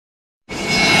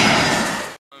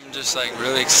Just like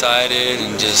really excited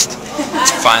and just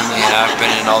it's finally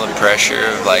happened and all the pressure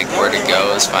of like where to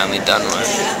go is finally done with.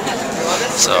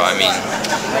 So I mean,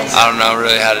 I don't know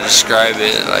really how to describe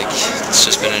it. Like it's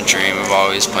just been a dream of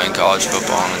always playing college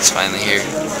football and it's finally here.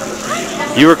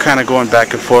 You were kind of going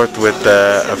back and forth with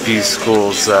a few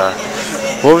schools.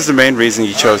 What was the main reason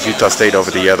you chose Utah State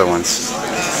over the other ones?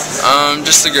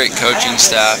 Just the great coaching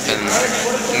staff, and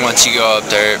once you go up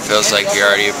there, it feels like you're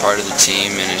already a part of the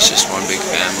team, and it's just one big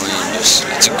family, and just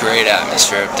it's a great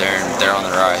atmosphere up there, and they're on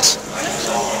the rise.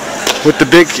 With the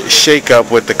big shake-up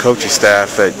with the coaching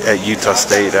staff at Utah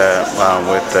State,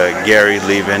 with Gary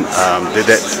leaving, did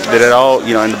that all,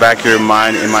 in the back of your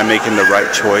mind, am I making the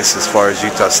right choice as far as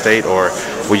Utah State, or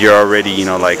were you already,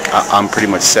 like I'm pretty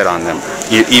much set on them,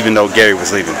 even though Gary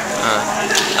was leaving?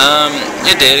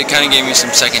 It did. It kind of gave me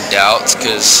some second doubts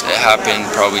because it happened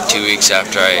probably 2 weeks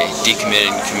after I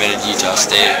decommitted and committed to Utah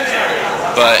State.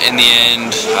 But in the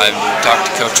end, I talked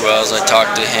to Coach Wells, I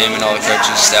talked to him and all the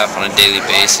coaching staff on a daily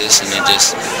basis, and it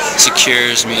just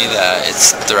secures me that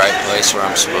it's the right place where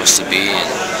I'm supposed to be, and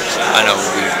I know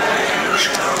we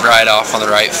ride off on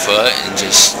the right foot and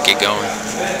just get going.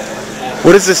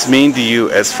 What does this mean to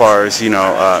you as far as,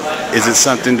 is it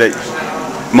something that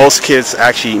most kids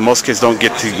don't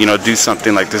get to, do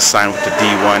something like this, sign with the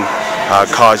D1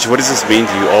 college? What does this mean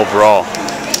to you overall?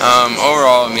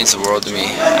 Overall, it means the world to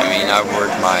me. I mean, I've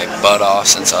worked my butt off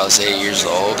since I was 8 years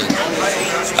old, and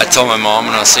I told my mom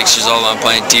when I was 6 years old I'm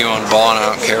playing D1 ball and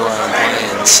I don't care where I'm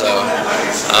playing. So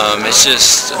it's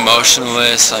just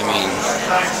emotionless. I mean,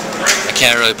 I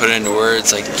can't really put it into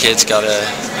words. Like, kids gotta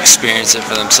experience it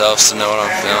for themselves to know what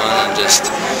I'm feeling, and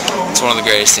just it's one of the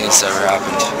greatest things that's ever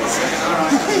happened.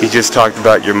 You just talked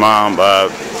about your mom.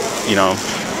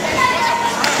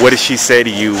 What did she say to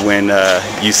you when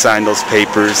you signed those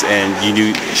papers and you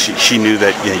knew she knew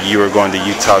that you were going to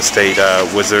Utah State?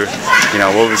 Was there,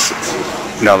 what was,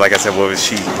 like I said, what did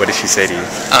she say to you?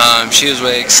 She was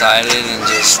way excited and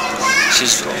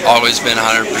she's always been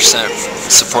 100%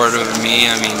 supportive of me.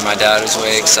 I mean, my dad was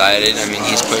way excited. I mean,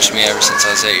 he's pushed me ever since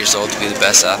I was 8 years old to be the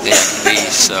best athlete I could be.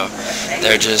 So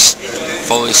they're just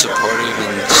fully supportive,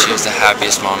 and she was the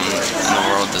happiest mom in the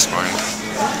world this morning.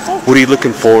 What are you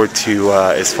looking forward to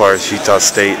as far as Utah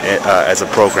State as a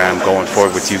program going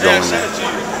forward with you going there?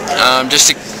 Just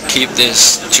to keep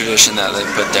this tradition that they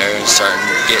put there and starting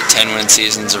to get 10-win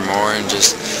seasons or more, and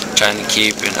just trying to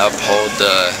keep and uphold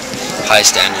the high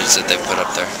standards that they put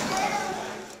up there.